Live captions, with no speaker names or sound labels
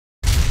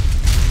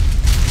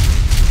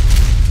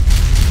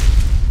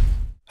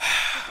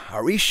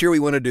Are we sure we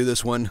want to do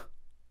this one?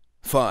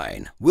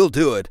 Fine, we'll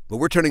do it, but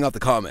we're turning off the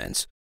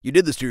comments. You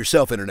did this to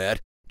yourself, Internet.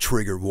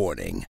 Trigger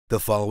warning. The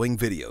following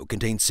video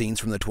contains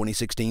scenes from the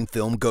 2016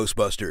 film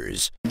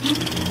Ghostbusters.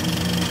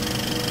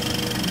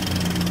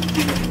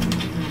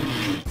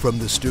 From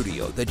the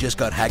studio that just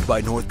got hacked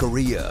by North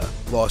Korea,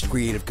 lost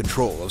creative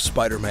control of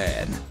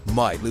Spider-Man,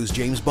 might lose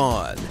James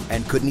Bond,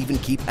 and couldn't even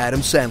keep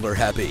Adam Sandler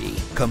happy,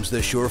 comes the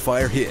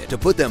surefire hit to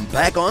put them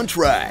back on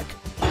track.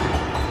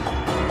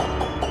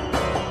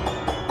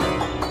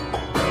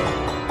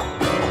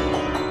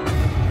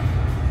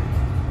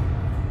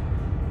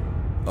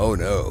 Oh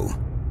no.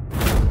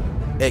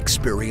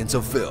 Experience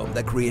a film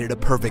that created a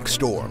perfect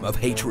storm of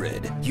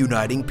hatred,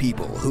 uniting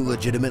people who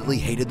legitimately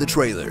hated the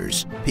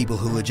trailers, people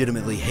who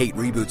legitimately hate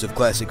reboots of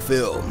classic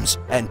films,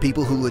 and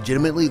people who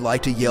legitimately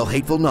like to yell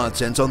hateful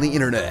nonsense on the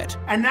internet.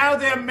 And now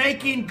they're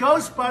making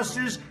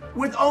Ghostbusters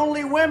with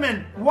only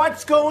women.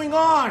 What's going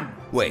on?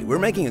 Wait, we're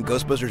making a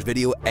Ghostbusters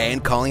video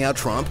and calling out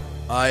Trump?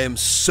 I am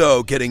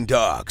so getting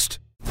doxxed.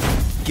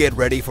 Get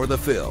ready for the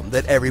film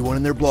that everyone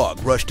in their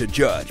blog rushed to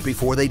judge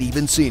before they'd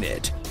even seen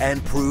it,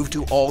 and prove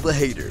to all the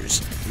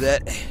haters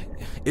that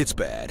it's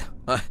bad.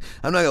 I'm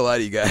not gonna lie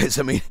to you guys,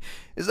 I mean,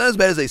 it's not as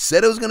bad as they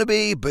said it was gonna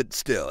be, but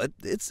still,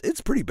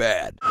 it's pretty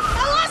bad.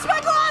 I lost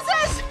my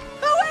glasses!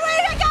 Oh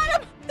wait, I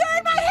got them! They're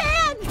in my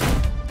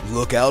hand!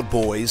 Look out,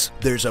 boys,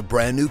 there's a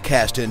brand new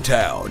cast in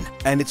town,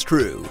 and it's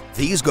true,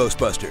 these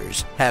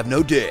Ghostbusters have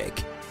no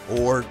dick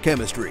or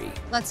chemistry.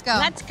 Let's go.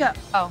 Let's go.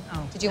 Oh,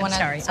 Did you want to?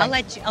 Sorry, I'll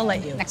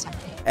let you. Next time.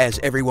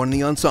 As everyone in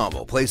the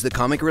ensemble plays the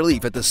comic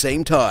relief at the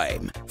same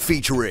time,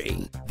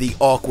 featuring the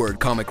awkward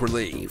comic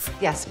relief.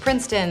 Yes,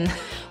 Princeton.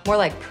 More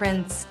like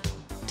Prince.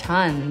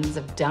 Tons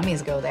of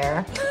dummies go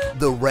there.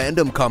 The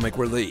random comic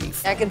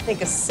relief. I can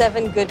think of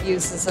 7 good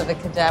uses of a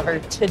cadaver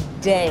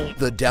today.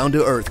 The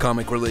down-to-earth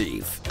comic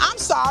relief. I'm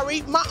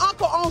sorry, my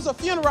uncle owns a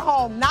funeral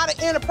home, not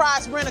an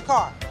Enterprise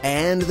rent-a-car.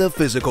 And the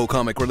physical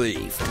comic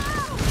relief.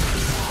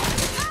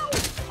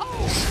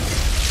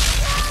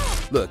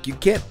 Look, you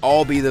can't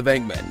all be the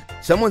Venkman.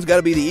 Someone's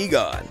gotta be the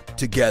Egon.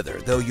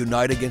 Together, they'll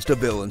unite against a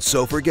villain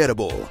so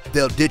forgettable,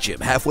 they'll ditch him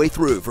halfway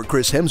through for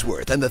Chris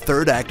Hemsworth and the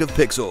third act of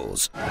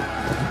Pixels.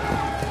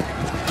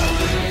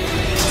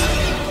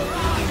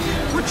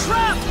 We're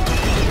trapped!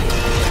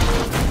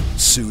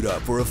 Suit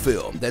up for a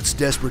film that's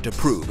desperate to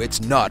prove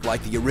it's not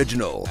like the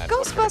original.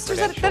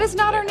 Ghostbusters, that is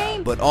not our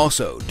name. But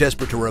also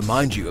desperate to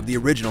remind you of the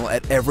original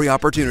at every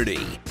opportunity,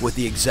 with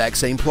the exact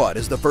same plot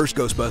as the first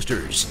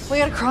Ghostbusters. We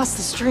gotta cross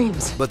the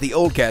streams. But the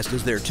old cast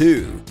is there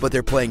too, but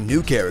they're playing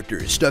new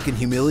characters stuck in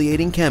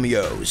humiliating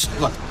cameos.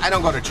 Look, I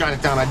don't go to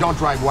Chinatown, I don't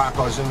drive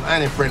wackos, and I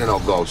ain't afraid of no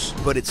ghosts.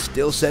 But it's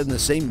still set in the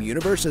same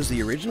universe as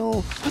the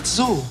original? But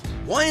Zoo,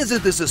 Why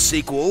isn't this a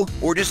sequel,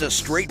 or just a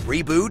straight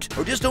reboot,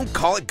 or just don't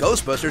call it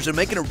Ghostbusters and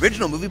make an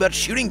original movie about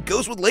shooting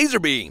ghosts with laser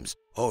beams?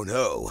 Oh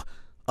no,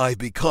 I've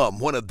become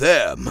one of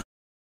them.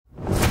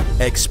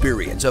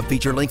 Experience a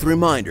feature-length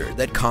reminder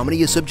that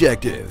comedy is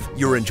subjective,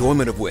 your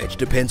enjoyment of which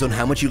depends on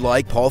how much you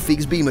like Paul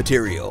Feig's B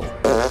material.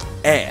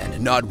 And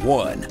not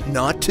 1,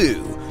 not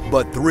 2,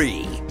 but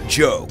 3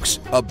 jokes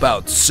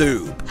about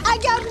soup. I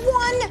got 1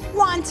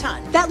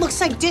 wonton. That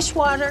looks like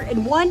dishwater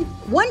and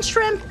one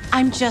shrimp.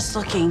 I'm just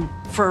looking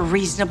for a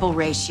reasonable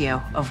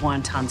ratio of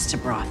wontons to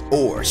broth.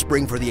 Or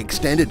spring for the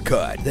extended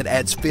cut that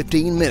adds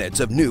 15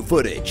 minutes of new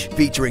footage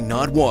featuring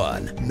not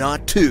 1,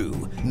 not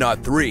 2,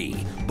 not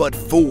 3, but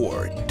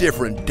 4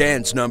 different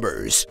dance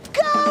numbers.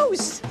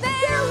 Ghosts!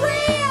 They're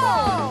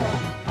real!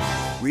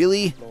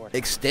 Really?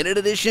 Extended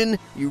edition?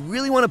 You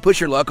really want to push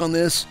your luck on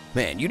this?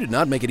 Man, you did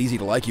not make it easy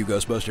to like you,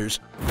 Ghostbusters.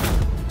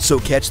 So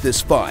catch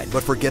this fine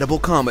but forgettable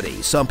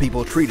comedy some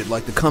people treated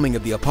like the coming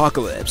of the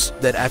apocalypse,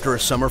 that after a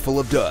summer full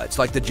of duds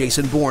like the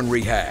Jason Bourne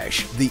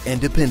rehash, the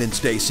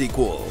Independence Day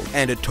sequel,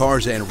 and a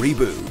Tarzan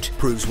reboot,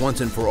 proves once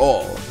and for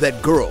all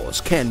that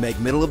girls can make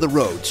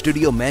middle-of-the-road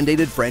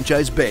studio-mandated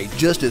franchise bait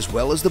just as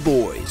well as the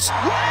boys.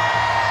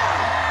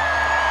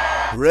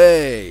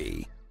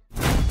 Hooray!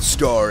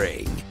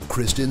 Starring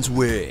Kristen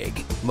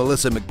Wiig,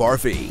 Melissa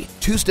McBarfy,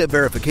 two-step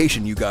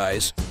verification you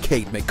guys,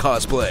 Kate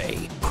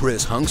McCosplay,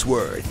 Chris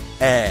Hunksworth,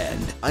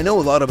 and I know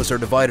a lot of us are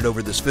divided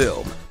over this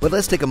film, but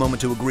let's take a moment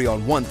to agree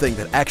on one thing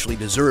that actually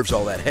deserves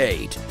all that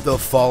hate: the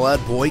Fall Out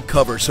Boy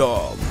cover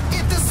song.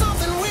 If there's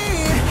something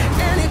weird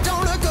and it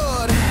don't look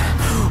good,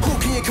 who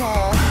can you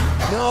call?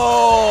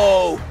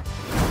 No!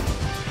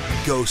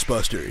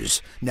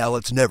 Ghostbusters. Now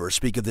let's never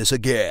speak of this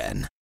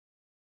again.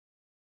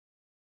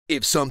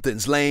 If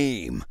something's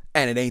lame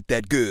and it ain't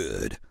that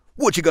good,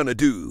 what you gonna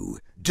do?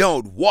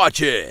 Don't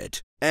watch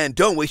it! And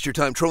don't waste your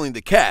time trolling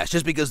the cast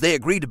just because they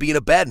agreed to be in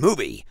a bad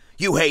movie.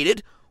 You hate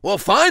it? Well,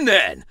 fine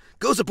then!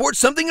 Go support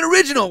something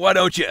original, why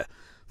don't you?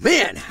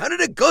 Man, how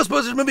did a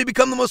Ghostbusters movie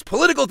become the most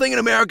political thing in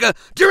America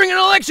during an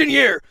election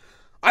year?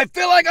 I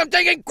feel like I'm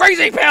taking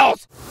crazy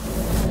pills!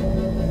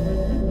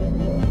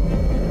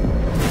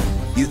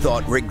 You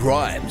thought Rick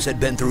Grimes had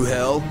been through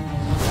hell?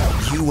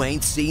 You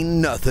ain't seen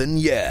nothing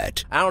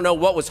yet. I don't know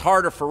what was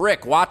harder for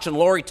Rick, watching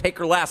Lori take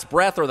her last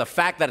breath or the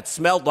fact that it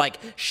smelled like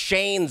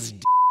Shane's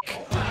dick.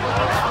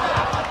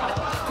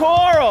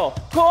 Coral!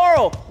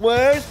 Coral!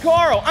 Where's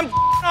Coral? I'm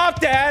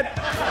off, Dad!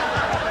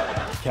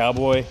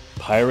 Cowboy,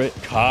 pirate,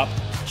 cop,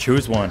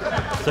 choose one.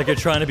 It's like you're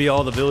trying to be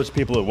all the village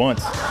people at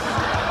once.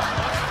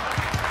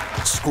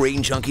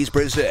 Screen Junkies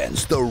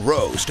presents The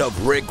Roast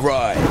of Rick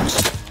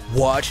Grimes.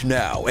 Watch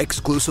now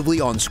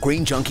exclusively on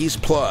Screen Junkies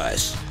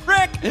Plus.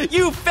 Rick,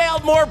 you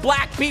failed more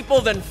black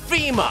people than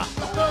FEMA.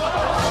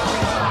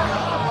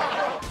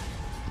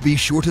 Be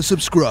sure to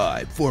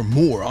subscribe for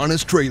more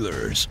honest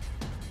trailers.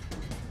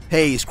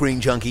 Hey, Screen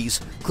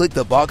Junkies, click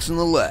the box on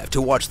the left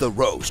to watch The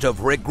Roast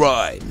of Rick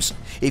Grimes.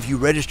 If you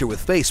register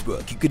with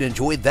Facebook, you can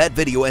enjoy that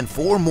video and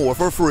 4 more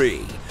for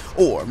free.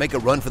 Or make a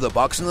run for the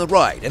box on the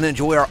right and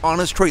enjoy our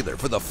honest trailer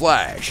for The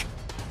Flash.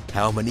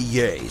 How many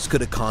yays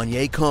could a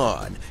Kanye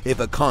con if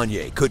a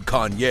Kanye could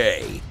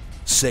Kanye?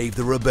 Save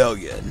the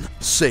rebellion,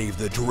 save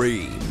the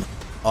dream.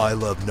 I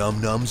love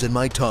num-nums in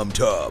my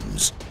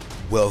tum-tums.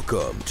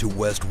 Welcome to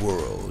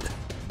Westworld.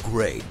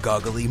 Great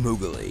goggly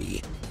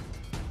moogly.